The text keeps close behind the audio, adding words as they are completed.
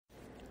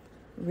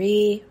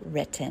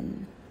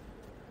Rewritten.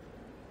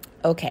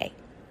 Okay,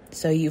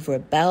 so you've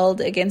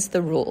rebelled against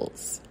the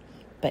rules,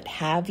 but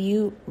have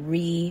you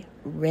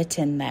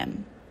rewritten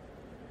them?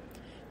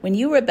 When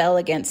you rebel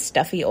against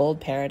stuffy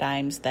old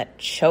paradigms that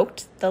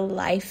choked the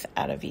life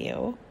out of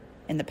you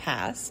in the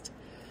past,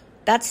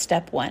 that's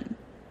step one.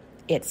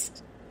 It's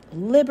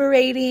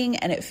liberating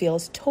and it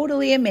feels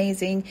totally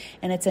amazing,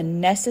 and it's a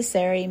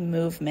necessary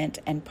movement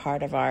and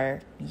part of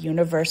our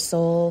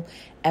universal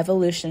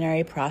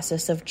evolutionary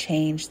process of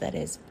change that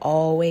is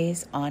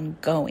always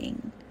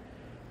ongoing.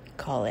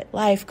 Call it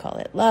life, call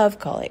it love,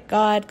 call it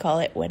God, call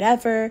it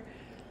whatever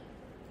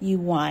you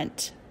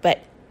want, but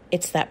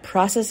it's that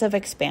process of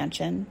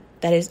expansion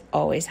that is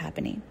always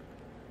happening.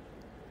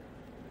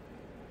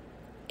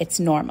 It's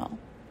normal.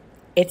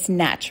 It's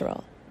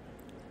natural.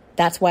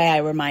 That's why I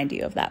remind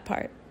you of that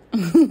part.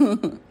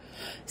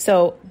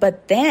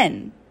 But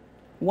then,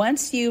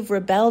 once you've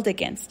rebelled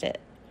against it,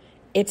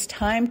 it's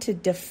time to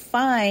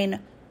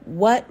define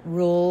what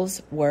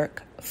rules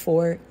work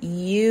for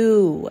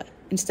you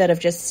instead of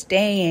just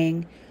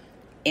staying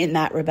in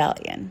that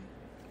rebellion.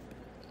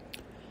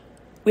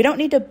 We don't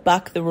need to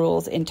buck the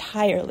rules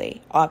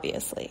entirely,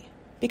 obviously,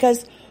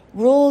 because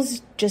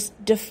rules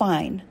just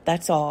define,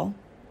 that's all.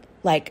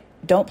 Like,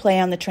 don't play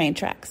on the train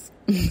tracks,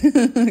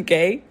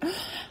 okay?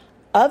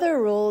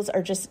 Other rules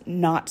are just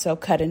not so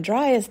cut and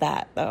dry as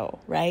that, though,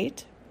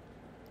 right?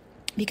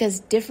 Because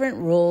different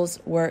rules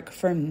work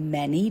for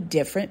many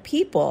different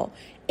people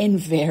in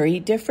very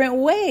different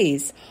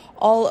ways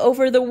all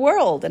over the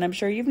world. And I'm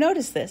sure you've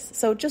noticed this.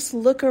 So just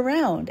look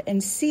around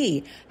and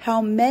see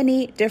how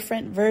many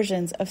different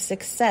versions of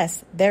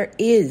success there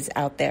is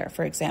out there,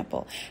 for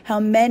example. How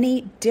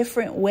many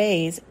different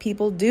ways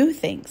people do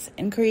things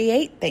and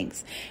create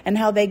things, and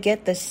how they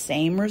get the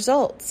same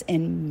results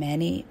in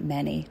many,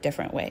 many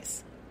different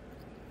ways.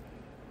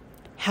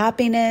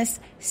 Happiness,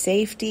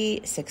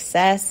 safety,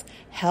 success,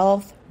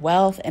 health,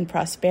 wealth, and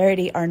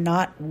prosperity are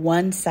not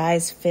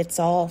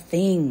one-size-fits-all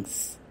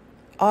things.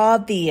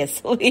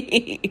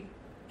 Obviously,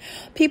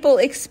 people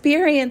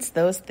experience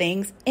those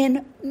things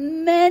in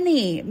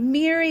many,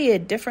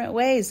 myriad different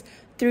ways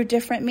through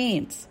different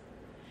means.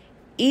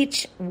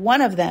 Each one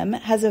of them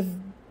has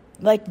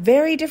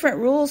very different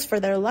rules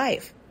for their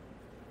life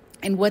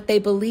and what they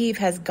believe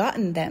has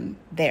gotten them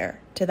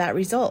there to that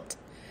result.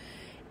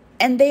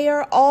 And they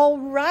are all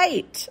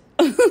right.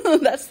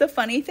 That's the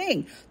funny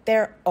thing.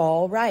 They're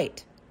all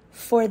right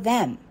for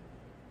them.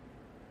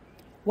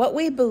 What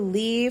we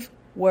believe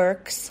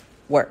works.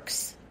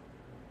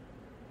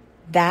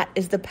 That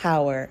is the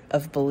power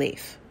of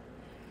belief.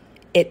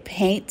 It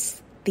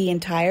paints the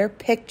entire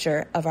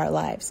picture of our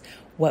lives.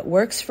 What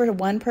works for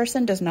one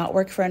person does not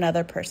work for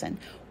another person.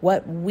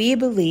 What we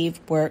believe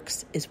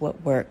works is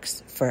what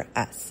works for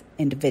us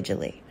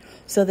individually.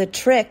 So the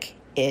trick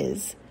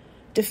is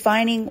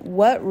defining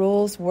what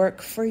rules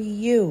work for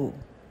you.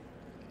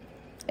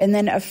 And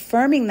then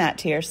affirming that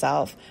to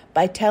yourself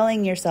by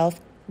telling yourself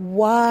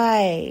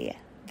why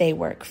they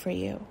work for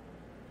you.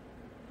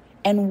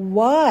 And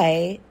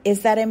why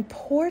is that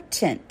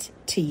important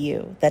to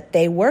you that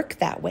they work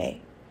that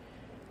way?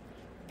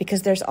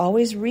 Because there's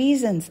always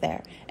reasons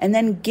there. And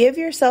then give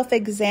yourself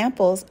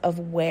examples of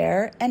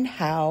where and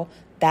how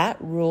that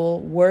rule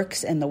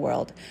works in the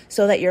world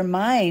so that your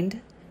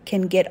mind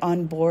can get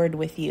on board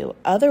with you.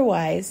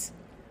 Otherwise,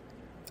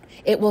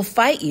 it will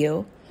fight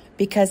you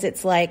because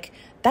it's like,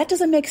 that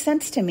doesn't make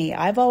sense to me.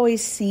 I've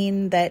always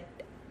seen that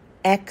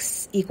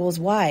X equals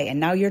Y,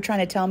 and now you're trying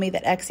to tell me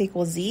that X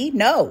equals Z?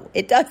 No,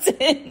 it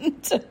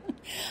doesn't.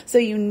 So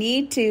you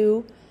need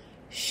to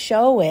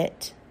show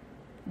it,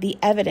 the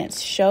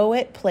evidence, show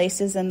it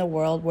places in the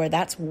world where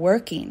that's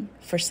working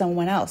for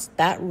someone else.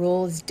 That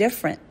rule is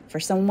different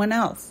for someone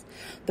else.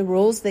 The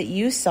rules that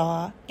you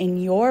saw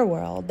in your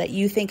world that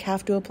you think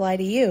have to apply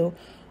to you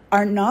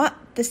are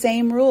not the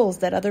same rules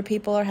that other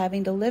people are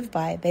having to live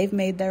by. They've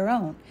made their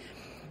own.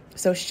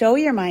 So show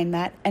your mind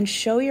that, and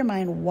show your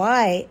mind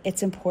why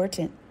it's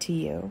important to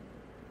you.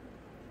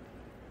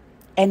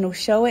 And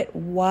show it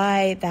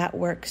why that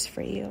works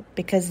for you.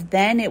 Because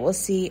then it will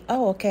see,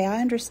 oh, okay,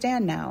 I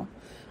understand now.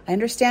 I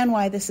understand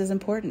why this is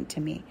important to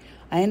me.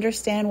 I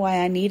understand why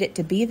I need it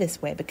to be this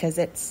way, because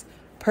it's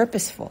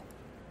purposeful.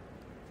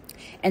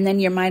 And then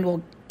your mind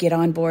will get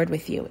on board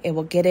with you. It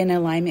will get in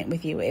alignment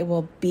with you. It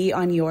will be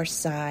on your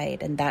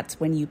side. And that's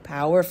when you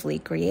powerfully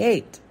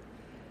create.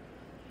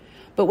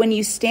 But when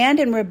you stand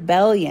in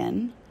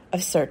rebellion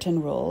of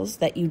certain rules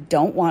that you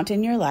don't want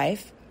in your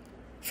life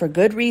for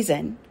good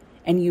reason,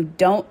 and you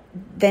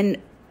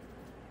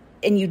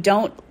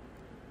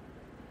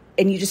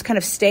just kind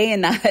of stay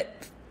in that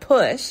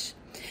push,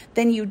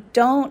 then you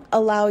don't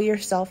allow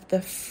yourself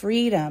the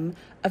freedom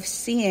of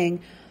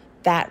seeing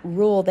that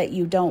rule that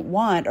you don't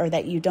want or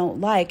that you don't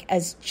like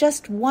as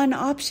just one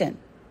option,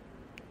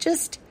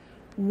 just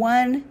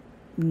one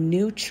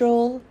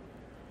neutral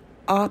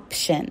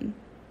option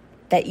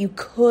that you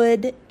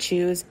could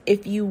choose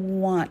if you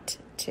want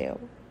to.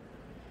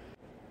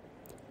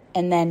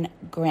 And then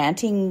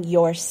granting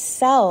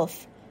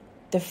yourself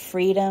the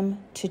freedom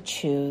to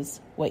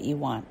choose what you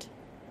want.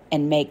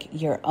 and make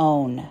your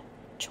own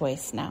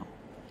choice now.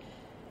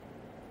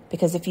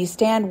 Because if you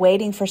stand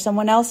waiting for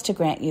someone else to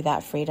grant you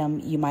that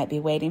freedom, you might be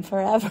waiting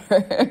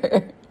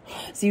forever.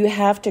 So you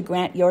have to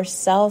grant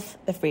yourself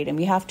the freedom.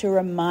 You have to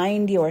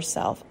remind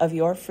yourself of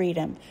your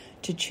freedom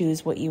to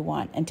choose what you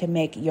want and to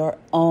make your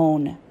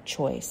own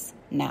choice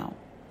now.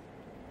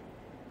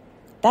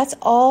 That's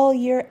all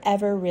you're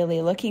ever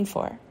really looking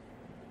for.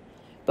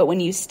 But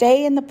when you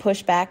stay in the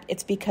pushback,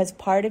 it's because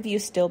part of you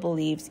still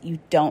believes you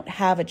don't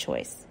have a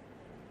choice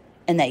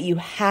and that you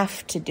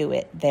have to do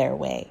it their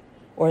way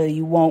or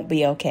you won't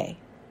be okay.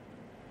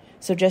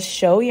 So just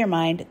show your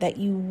mind that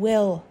you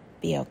will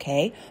be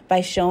okay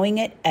by showing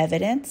it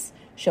evidence,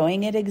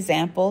 showing it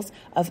examples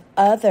of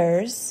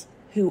others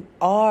who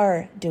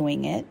are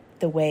doing it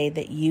the way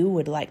that you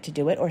would like to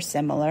do it or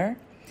similar,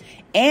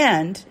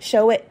 and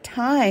show it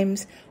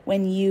times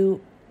when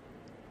you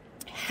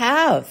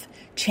have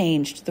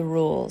changed the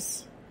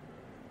rules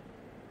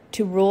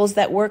to rules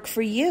that work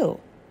for you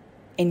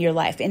in your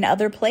life, in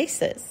other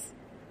places,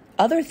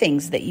 other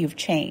things that you've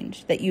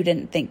changed that you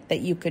didn't think that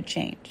you could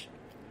change.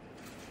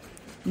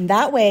 And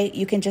that way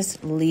you can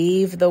just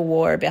leave the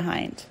war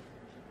behind.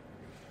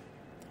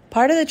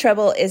 Part of the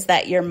trouble is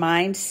that your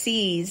mind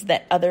sees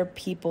that other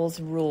people's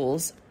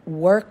rules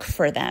work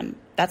for them.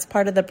 That's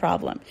part of the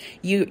problem.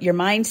 Your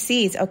mind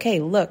sees, okay,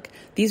 look,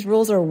 these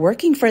rules are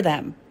working for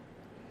them.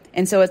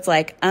 And so it's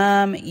like,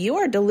 you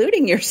are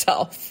deluding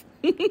yourself.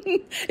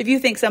 If you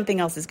think something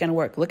else is going to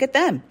work, look at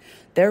them.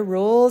 Their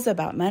rules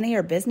about money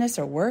or business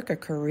or work or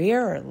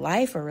career or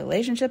life or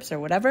relationships or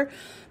whatever,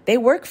 they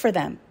work for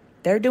them.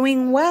 They're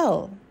doing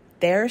well.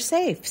 They're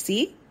safe.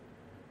 See?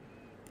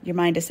 Your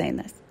mind is saying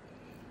this.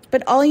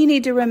 But all you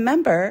need to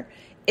remember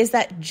is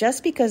that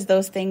just because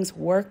those things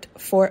worked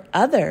for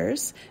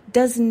others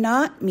does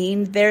not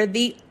mean they're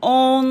the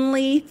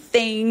only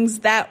things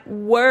that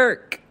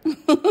work.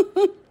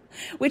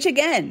 Which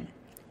again,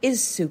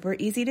 is super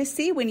easy to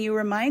see when you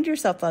remind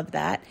yourself of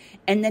that.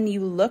 And then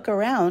you look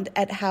around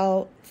at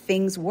how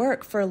things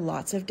work for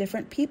lots of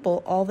different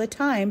people all the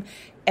time,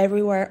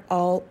 everywhere,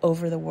 all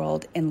over the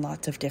world in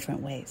lots of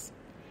different ways.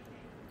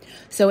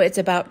 So it's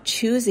about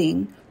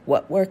choosing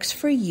what works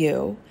for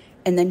you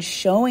and then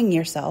showing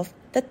yourself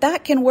that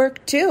that can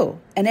work too.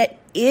 And it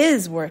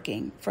is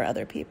working for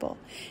other people.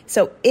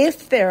 So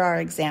if there are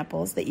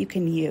examples that you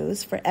can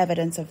use for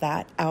evidence of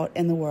that out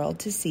in the world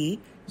to see,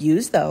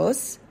 use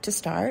those to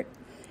start.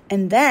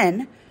 And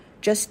then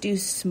just do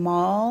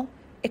small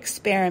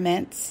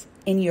experiments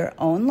in your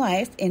own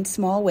life in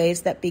small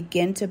ways that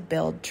begin to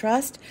build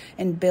trust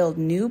and build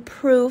new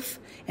proof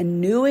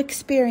and new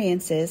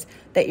experiences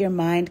that your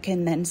mind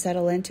can then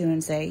settle into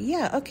and say,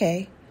 yeah,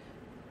 okay.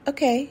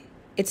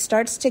 It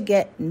starts to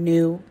get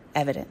new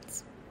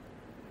evidence.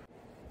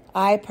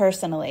 I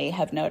personally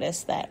have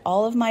noticed that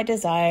all of my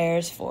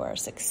desires for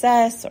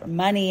success or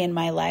money in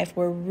my life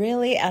were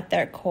really at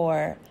their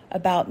core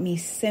about me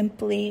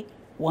simply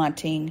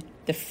wanting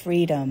the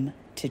freedom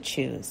to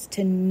choose,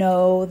 to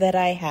know that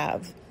I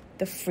have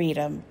the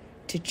freedom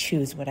to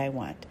choose what I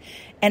want.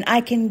 And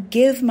I can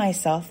give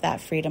myself that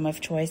freedom of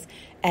choice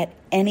at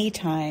any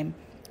time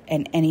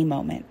and any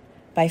moment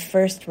by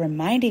first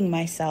reminding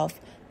myself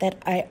that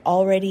I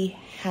already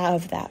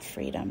have that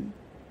freedom.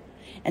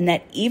 And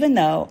that even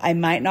though I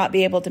might not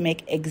be able to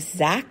make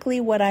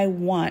exactly what I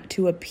want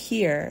to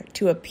appear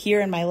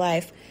in my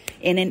life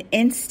in an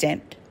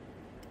instant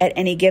at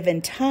any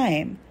given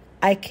time,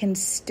 I can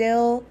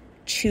still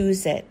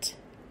choose it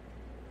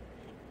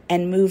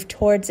and move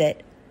towards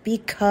it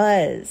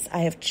because I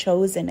have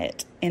chosen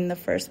it in the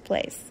first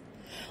place.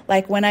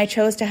 Like when I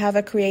chose to have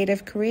a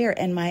creative career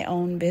in my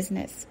own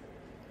business.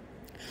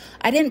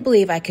 I didn't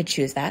believe I could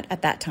choose that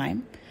at that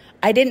time.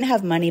 I didn't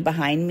have money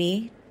behind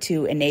me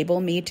to enable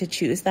me to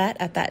choose that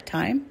at that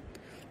time.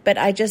 But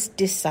I just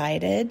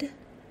decided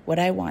what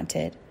I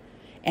wanted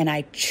and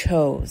I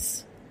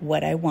chose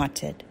what I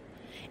wanted.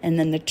 And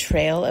then the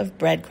trail of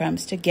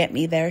breadcrumbs to get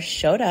me there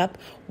showed up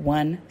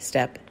one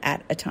step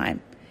at a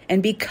time.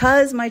 And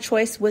because my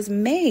choice was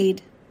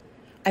made,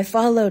 I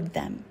followed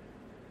them.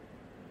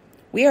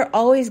 We are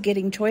always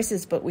getting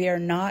choices, but we are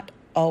not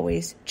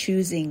always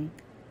choosing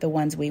the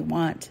ones we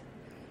want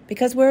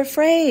because we're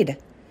afraid.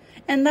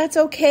 And that's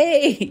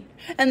okay.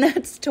 And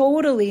that's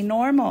totally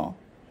normal.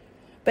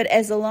 But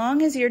as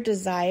long as your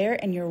desire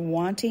and your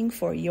wanting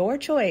for your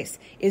choice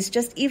is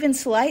just even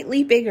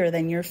slightly bigger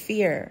than your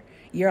fear,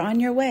 you're on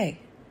your way.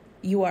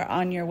 You are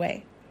on your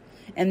way.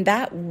 And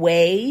that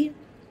way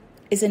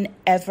is an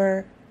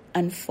ever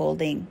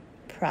unfolding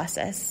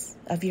process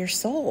of your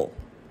soul,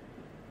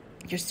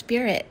 your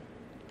spirit,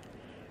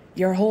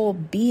 your whole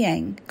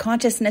being,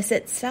 consciousness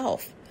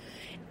itself.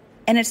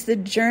 And it's the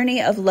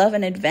journey of love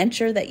and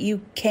adventure that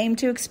you came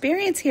to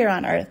experience here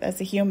on earth as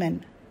a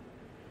human.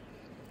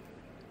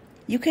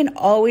 You can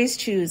always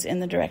choose in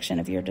the direction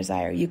of your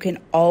desire. You can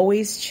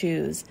always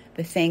choose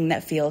the thing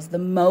that feels the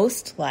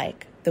most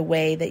like the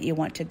way that you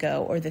want to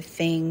go or the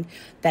thing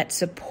that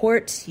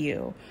supports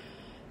you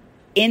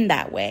in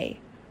that way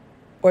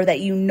or that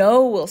you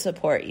know will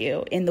support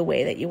you in the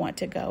way that you want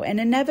to go. And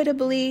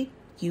inevitably,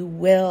 you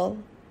will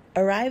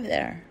arrive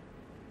there.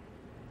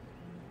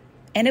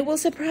 And it will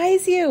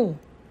surprise you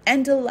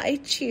and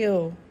delight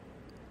you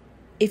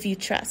if you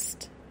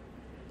trust.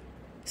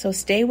 So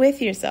stay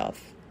with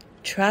yourself,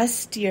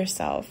 trust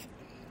yourself,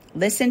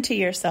 listen to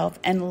yourself,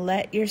 and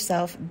let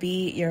yourself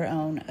be your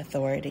own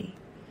authority.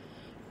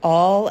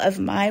 All of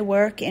my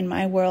work in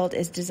my world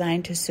is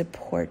designed to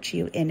support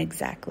you in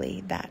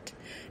exactly that.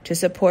 To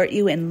support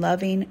you in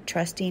loving,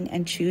 trusting,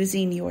 and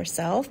choosing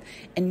yourself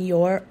and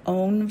your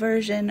own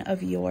version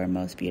of your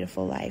most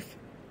beautiful life.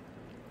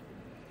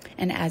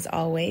 And as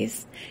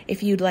always,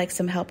 if you'd like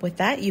some help with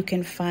that, you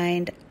can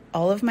find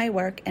all of my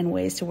work and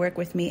ways to work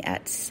with me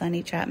at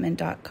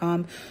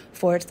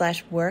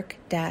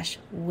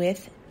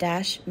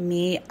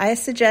sunnichapman.com/work-with-me. I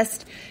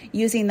suggest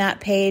using that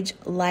page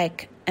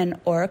like an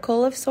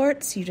oracle of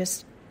sorts. You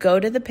just go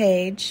to the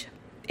page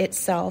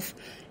itself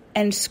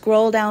and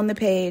scroll down the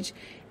page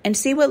and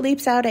see what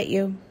leaps out at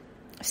you.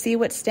 See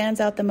what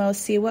stands out the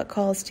most. See what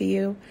calls to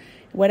you.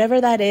 Whatever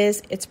that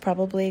is, it's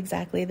probably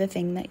exactly the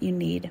thing that you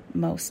need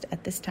most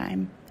at this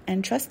time.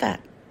 And trust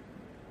that.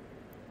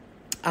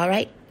 All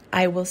right.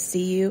 I will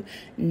see you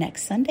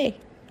next Sunday.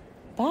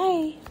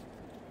 Bye.